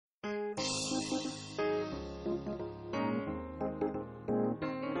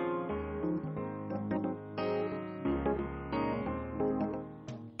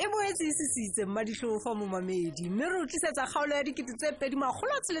boetse e sisitse mmadihlofa mo mamedi mme re utlisetsa kgaolo ya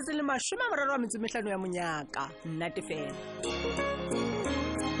 2,635 ya Monyaka nnate fela.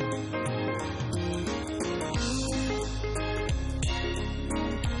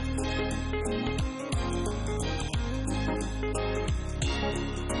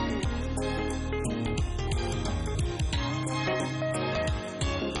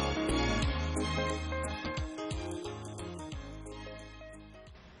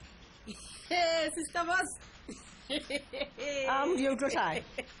 Sister boss. Dio tlo hlaya.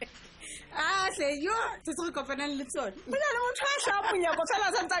 Se yo se se kopana le tsone. Bona le motho a sha Monyaka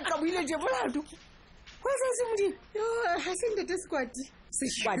fela sa ntse ka buile je boladu. Wa se modi. Yo ha se ndete squad.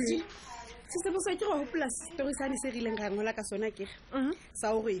 Squad. Sister boss ke go hopla story sa di se rileng ga ngola ka sona ke.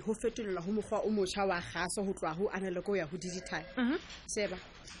 Sa hore ho fetolela ho mokgwa o motjha wa gaso ho tlwa ho analog ya ho digital. Sheba.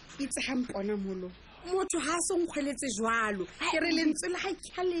 Itse hampona molo. Motho ha se nkgweletse jwalo ke re lentswe le ha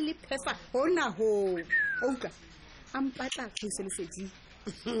khale le phesa hona ho ouka ampatla tlise le sedi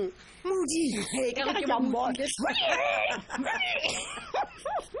modi ka re ke ba mbona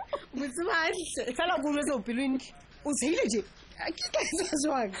motsebahle fela go lwetse o pelweng o tshile je ke tla tsa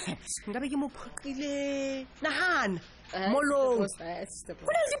jwang ngabe ke mo phoqile nahana molong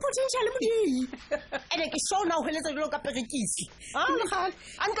bona le potential modi ene ke sona o heletsa jalo ka perekisi le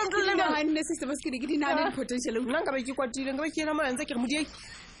antlontle na hanne sister ba skidi ke dinane potential nna ngabe ke kwatile ngabe ke ena molantse ke re modi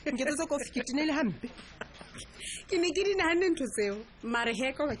nke tsa go fikitinele hampe ke ne ke dinane ntho tseo mare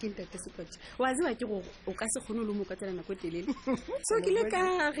he ka ba ke ntate sekoti wa tseba ke go o ka se khone lo mo ka tsela nako telele so ke le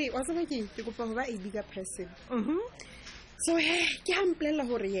ka re wa tseba ke kopa go ba e bigger person so ke hamplela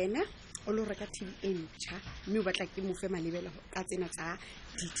hore yena o lo reka TV e ntšha mme o batla ke mo fe malebela ka tsena tsa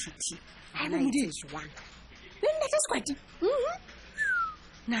DTT ana di jwang le nna tsa squad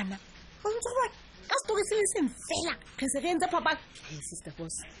nana o ntse go ka story se se mfela re se re entse papa sister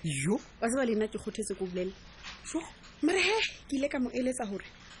boss yo wa tseba le nna ke kgothetse go bolela so mare ke ile ka mo eletsa hore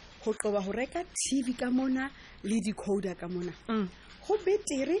go qoba ho reka TV ka mona le decoder ka mona go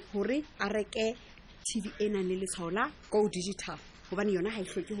betere hore a reke TV ena le letshwaola go digital gobane yona ha e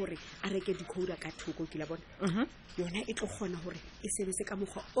hloke hore a reke decoder ka thoko ke la bona yona e tlo kgona hore e sebetse ka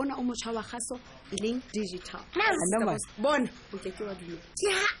mokgwa ona o motjha wa gaso e leng digital bona o ke wa dumela ke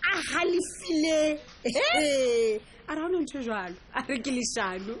a halifile a ra no ntse jwalo a re ke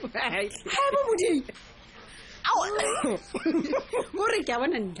leshano ha bo modi gore ke a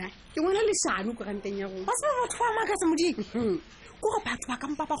bona nna ke ngwana leshano go ranteng ya go ba se batho ba makatsa modi go batho ba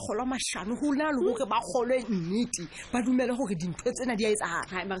kampa ba kgolwa mashano ho na le hore ba kgolwe nnete ba dumele hore dintho tsena di a etsahala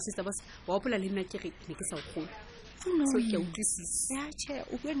ha mara sister boss wa hopola le nna ke re ne ke sa o kgolo so ke o tlisisa ya che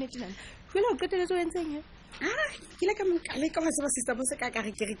o bua nnete nna fela o qeteletso entseng ke le ka monkale ka wa sister boss ka ka re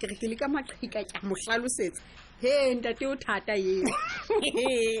ke le ka maqhika ka mo hlalosetsa he ntate o thata ye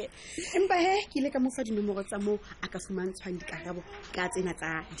empa ke le ka mo fa dinomoro tsa mo a ka fumantshwang dikarabo ka tsena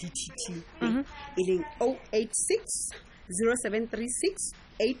tsa DTT e leng 086 0736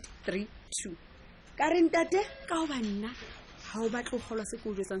 832 ka re ntate ka ho banna ha o batla go golwa se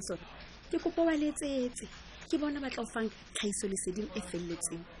go jetsang sona ke kopa ba letsetse ke bona ba tla o fang tlhaiso leseding e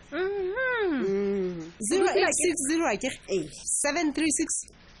felletseng 0860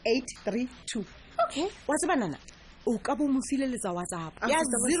 736 832 okay wa tseba nana o ka bo mo fileletsa WhatsApp ya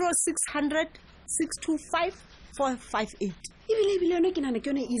 0600 625 458 ibile yona ke nana ke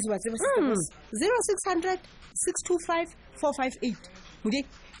yone easy wa tseba 0600 625 458 modi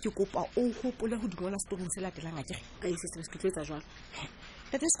ke kopa o hopola ho dingola storing se latelang a kere a se se tletsa jwalo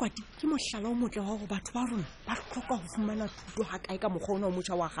tete squad ke mohlala o motle wa go batho ba rona ba tlhoka go fumana thuto ha kae ka mogona o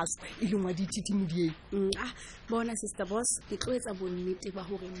motšha wa gaso e leng wa DTT modieng bona sister boss ke tloetsa bonnete ba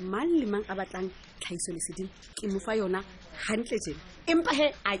hore mang le mang a batlang tlhaiso leseding ke mo fa yona hantle je empa he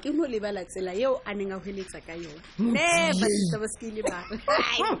a ke no lebala tsela eo a neng a hweletsa ka yona never sister boss ke le ba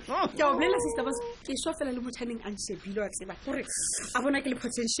ke o blela sister boss ke shofela le mothaneng a nshebile wa tseba hore a bona ke le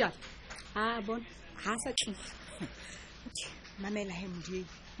potential bona ha sa tli mamela he modieng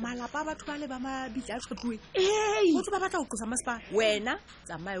malapa batho ba le ba mabitla a tshotluwe motho ba batla go qosa maspa wena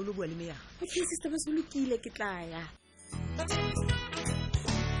tsamaya o lo bua le meya okay sister boss o lokile ke tla ya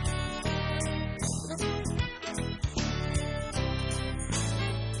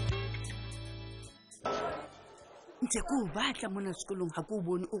ntse ko batla mona sekolong ha ko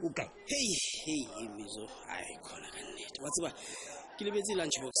bone o go kae hey mizo ai khona ka nnete wa tseba ke lebetse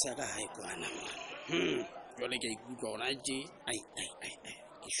lunch box ya ka hai kwana jole ke ikutlwa ona je ai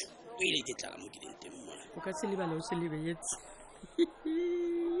ke sho pele ke tla mo ke dinteng mona o ka se lebala o se lebetse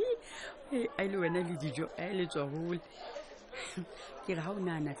ai le wena le dijo ai le tswa hole ke ra ha o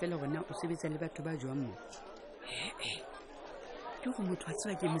nana fela gona o sebetsa le batho ba jwang mo ke go motho a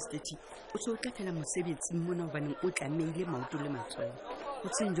tseba ke Mr. T o se o tla fela mosebetsing mona gobaneng o tlameile maoto le matshwao o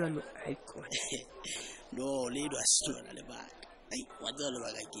tseng jalo no le do a sona le baka wa tsela le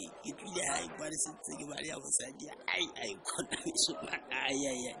baka ke tlile ha ba le setse ke ba le ya bosadi khona iso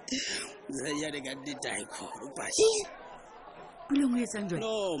ya de ga di dai ko ba pule mo etsang jalo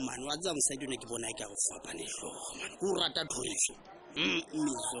no man wa tsela mosadi ne ke bona ke go fapa ne hlogo man o rata thoriso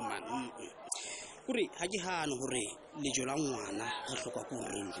miso man kuri ha ke hana hore lejo la ngwana re hloka go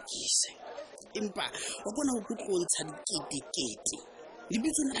re lokise empa wa bona go tlontsha dikete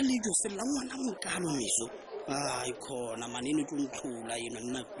lebitso la lejo fela ngwana mo kalo miso khona manene tlontlhola yena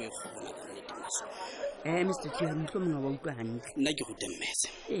nna ke khona ka nnete miso Mr. T ha motho mongwe wa utlwa hantle nna ke go temmetse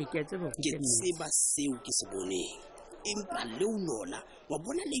ke a tseba ke tseba seo ke se boneng empa le o lona wa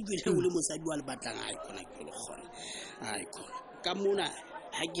bona lejo le o le mosadi wa le batlang khona ke le khona khona ka mona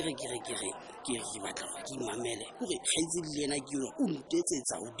ha ke re batla go ke mamele gore gaitse le yena ke yona o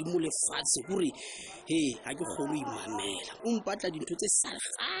ntetsetsa o di mo lefatshe gore ha ke kgolo imamela o mpatla dintho tse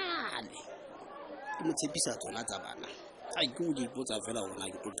salgale ke mo tshepisa tsona tsa bana ke o di ipotsa fela gona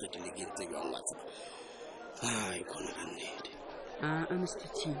ke tlo qetele ke ntse jwang watsa khona ka nnete Mr.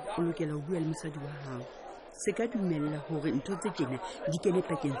 T o lokela ho bua le mosadi wa hao se ka dumella hore ntho tse tjena di kene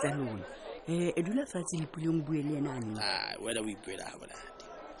pakeng tsa lona e dula fatshe le puleng bue le yena wena o ipuela ha bona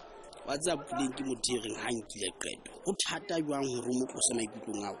watsa puleng ke mothireng ha nkile qeto o thata jwang hore mo tlose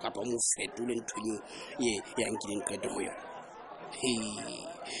maikutlong ao kapa mo fetole nthong ya nkileng qeto ho yona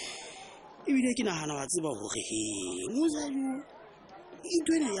ebile ke nahana wa tseba hore mosadi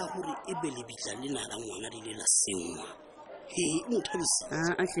ntho ena ya hore e be le bitla le nala ngwana di le la sengwa mo thabisa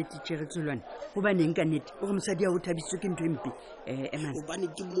a tle teacher tsolwane go ba neng ka nnete o go mosadi ya o thabisitswe ke ntho empe man o bane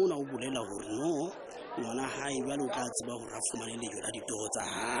ke mona o bolela hore no ngwana hae jwale o tla tseba hore a fumane lejo la ditoro tsa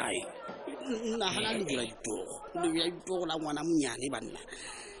hae nahana lejo la ditoro la ngwana monyane banna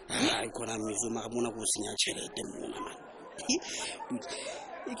khona miso mara mona go senya tšhelete mona man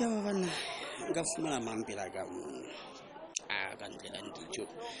e ka ba banna nka fumana mampela ka ka ntle la dijo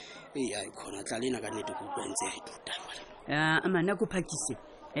khona tla lena ka nnete go utlwantse ya ithuta mana ko phakise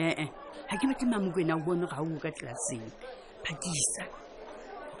ha ke batle mamu kwena o bone ga o ka tlelaseng phakisa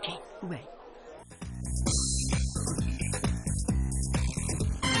okay bye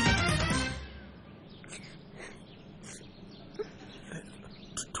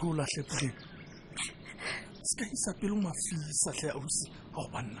thola hlepuleng ska isa pelo mafisa hle ausi ha o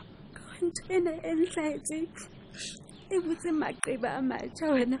banna ntho ena e nhlaetse e botse maqeba a matjha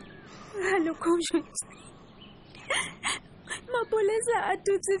wena ha le khojetse mapolesa a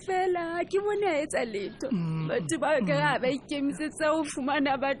tutse fela ha ke bone a etsa letho batho ba ka ga ba ikemisetsa ho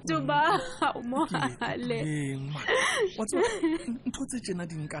fumana batho ba mohale wa tswa ntho tse tjena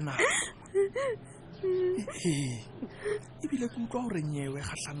di nka nako ebile ke utlwa hore nyewe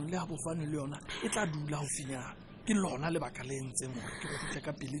kgahlano le ha bofane le yona e tla dula ho finyana ke lona lebaka le ntseng hore ke go tle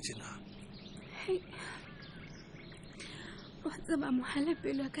ka pele tjena wa tseba mohale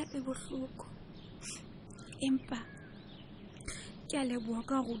pelo ka e bohloko empa ke a leboha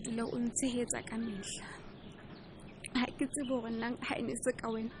ka go dula o ntshehetsa ka mehla ha ke tsebe hore nna ha ene se ka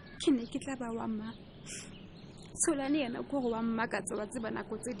wena ke ne ke tla ba wa mma Tsolane yena ko go wa mma ka tseba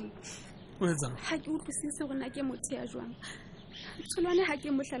nako tse di ha ke utlwisise hore na ke motho ya jwang Tsolane ha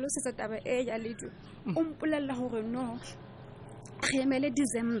ke mo hlalosetsa taba e ya lejo o mpolella hore no re emele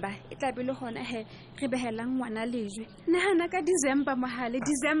December e tla be le hona he re behelang ngwana lejwe nahana ka December mohale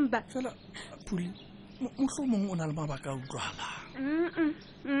December fela puli mohlomong o na le mabaka a utlwahalang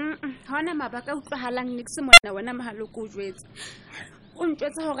hona mabaka a utlwahalang ne ke se mona wena mahalo ko jwetse o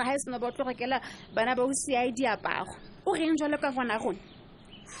ntjwetsa hore ha e sena ba tlo rekela bana ba o CID diaparo o reng jwalo ka gona gona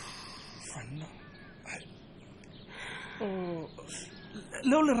fanna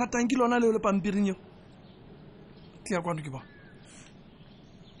leo le ratang ke lona leo le pampiring eo ke ya kwano ke ba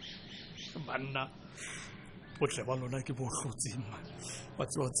banna botle ba lona ke bo hlotseng ma wa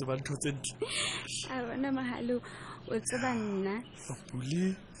tseba ntho tse ntle a bona mahalo o tseba nna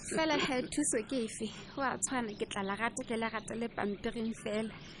puli fela ha thuso ke efe wa tshwana ke tla la rata le pampiring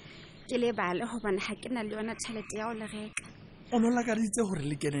fela ke le bale hobane ha ke na le yona tšhelete ya go le reka o nola ka ditse hore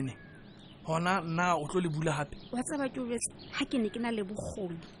le kenene hona na o tlo le bula hape wa tseba ke o jwetse ha ke ne ke na le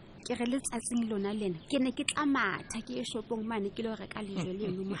bogolo ke re letsatsing lona lena ke ne ke tla matha ke e shopong mane ke lo reka lejo le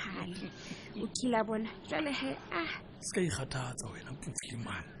yeno mohale o kila bona jale he ska ikgathatsa wena pufli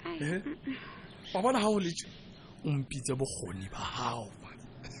man wa bona ha o le o mpitse bogoni ba hao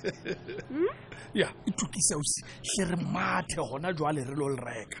ya itukisa o si hle re mathe hona jwale re lo le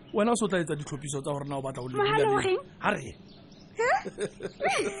reka wena o so tla etsa ditlhophiso tsa hore na o batla o le bula ha re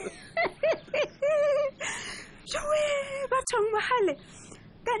joe bathong mohale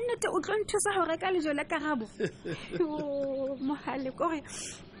ka nnete o tlo nthusa ho reka lejo la karabo mohale kore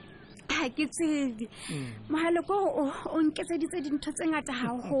ha ke tsebe mohale ko o nketseditse dintho tse ngata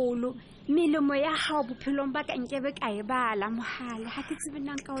haholo melemo ya hao bophelong ba ka nkebe ka e bala mohale ha ke tsebe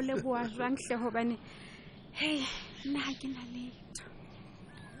nang ka o leboa jwang hle hobane hey nna ha ke na letho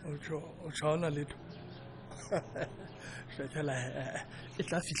o tshwana letho fetela e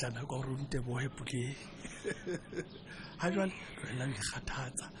tla fihla nako gore o nteboge puleng ha jwale tlohela o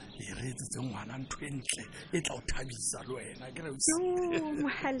ikgathatsa e re etsetse ngwana ntho e ntle e tla o thabisa le wena ke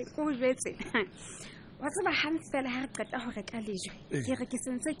mohale ko o jwetse wa tseba hang fela ha re qeta ho reka lejo ke re ke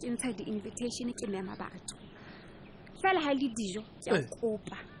sentse ke ntsha di-invitation ke mema batho fela ha le dijo ke a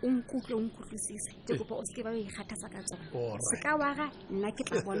kopa o nkutlwisise ke kopa o seke ba o ikgathatsa ka tsona se ka wara nna ke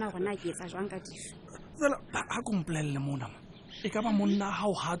tla bona gore na ke etsa jwang ka dijo fela ha ko mpolelle mona e ka ba monna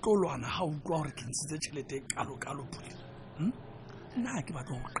hao ha tlo lwana ha o utlwa gore ke ntshitse tšhelete e kalo puleng nna ha ke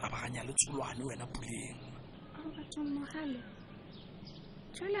batlo go qabaganya le tsholwane wena puleng batho mogale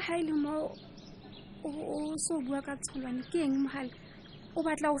jwale ha e le mo o so bua ka tsholwane ke eng mogale o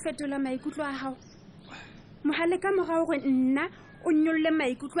batla go fetola maikutlo a hao mohale ka morao gore nna o nyolle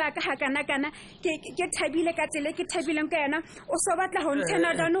maikutlo a ka ha kana ke thabile ka tsele ke thabileng ka yana o so batla ho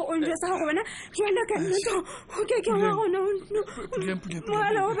ntshena dano o njesa go bona jwale ka nto o ke wa gona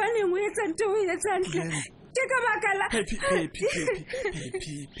mohale o ba neng o etsa nto o etsa ntle ke ka bakala pepi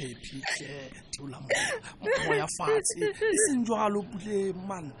tula mo ya fatshe e seng jwalo pule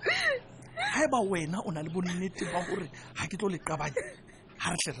man ha ba wena o na le bonnete ba gore ha ke tlo le qabanya ha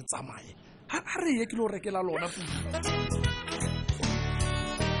re hle re tsamaye ha re ye ke lo rekela lona pula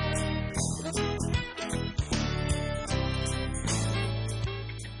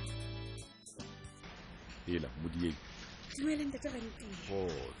ela modieng dumele ntate Ranti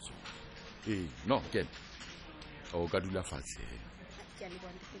botso no ken o ka dula fatshe ke a le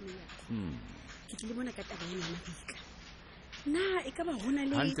bona temeng ke tle bona ka taba ena mabika na e ka ba hona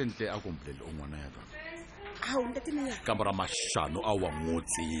le hantente a komplele o ngwana ya ba ha o ntate temeng ka mora mashano a wa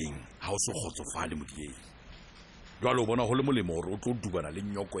ngotseng ha o se kgotsofale modieng jwale o bona ho le molemo hore o tlo dubana le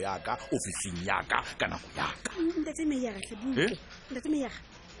nyoko yaka ofising yaka ka nako yaka ntate temeng ya hle buke ntate temeng ya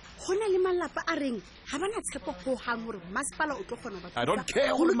hona le malapa a reng ha bana tshepo go hang hore masepala o tlo kgona ba I don't care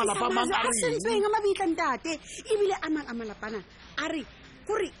hore malapa mang a reng sentsweng a mabitla ntate ebile a mang a malapana a re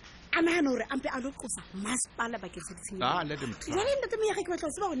gore a nahana hore ampe a lo qosa masepala bakeng sa ditshenyegelo let them try jwale ntate meyaka ke batla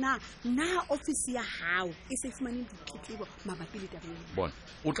ho tseba hore na ofisi ya hao e se fumaneng ditletlebo mabapi le taba ena bona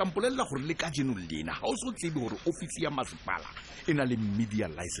o tla mpolella gore le ka jeno lena ha o so tsebe hore ofisi ya masepala e na le media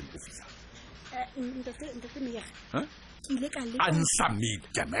license officer ntate meyaka ke ile ka le answer me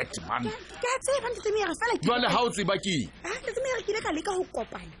damn it man ka tseba ntate meyaka fela ke jwale ha o tseba ke ntate meyaka ke ile ka leka ho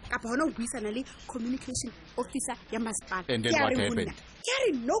kopanya kapa hona ho buisana le communication officer ya masepala And then what happened?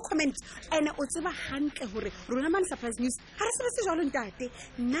 Carry no comment and o tseba hantle hore rona man surprise news ha re sebetse jwalo ntate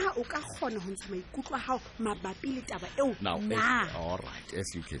na o ka kgona ho ntsha maikutlo a hao mabapi le taba eo now all right as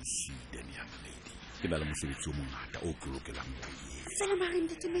you can see then young lady ke la mosebetsi o mongata o tlokelang go fela mare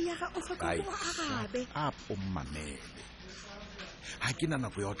ntate meyaka o hloka go arabe up o mamele ha ke na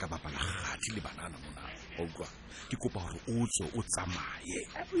nako ya o tla bapala gati le banana mona o kwa ke kopa gore o tswe o tsamaye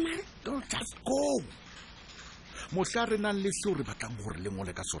don't just go mohla re nang le seo re batlang gore le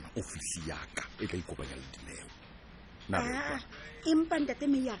ngole ka sona ofisi yaka e tla ikopanya le dineo empa ntate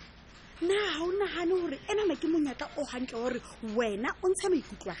meyaka na ha o nahane hore ena ke monyaka o hantle hore wena o ntshe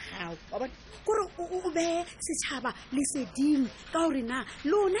maikutlo a hao wa bona gore o be setšhaba le seding ka hore na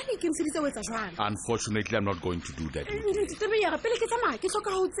lona le ikemiseditse o etsa jwang unfortunately I'm not going to do that ntate meyaka pele ke tsamaya ke hloka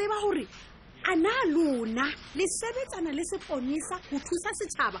ho tseba hore a na lona le sebetsana le seponisa ho thusa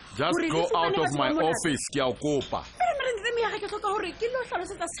setšhaba just go out of my office ke a o kopa meyaka ke hloka hore ke lo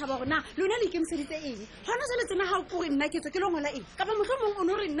hlalosetsa setšhaba gore na lona le ikemiseditse eng gona jale tsena ga kore nna ke tswe ke lo ngola eng kapa mohlomong o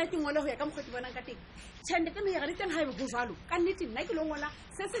ne gore nna ke ngole go ya ka mokgwa ke bonang ka teng tšhandete meyaka di teng ga ebe go jalo ka nnete nna ke lo ngola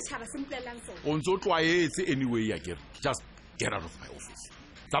se setšhaba se mpolelelang sone o ntse o tlwaetse anyway ya kere just get out of my office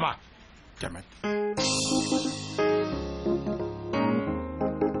tsamaya damn it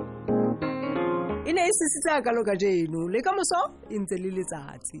e ne e sisitse ka lo ka jeno le ka moso e ntse le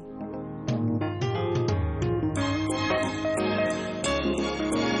letsatsi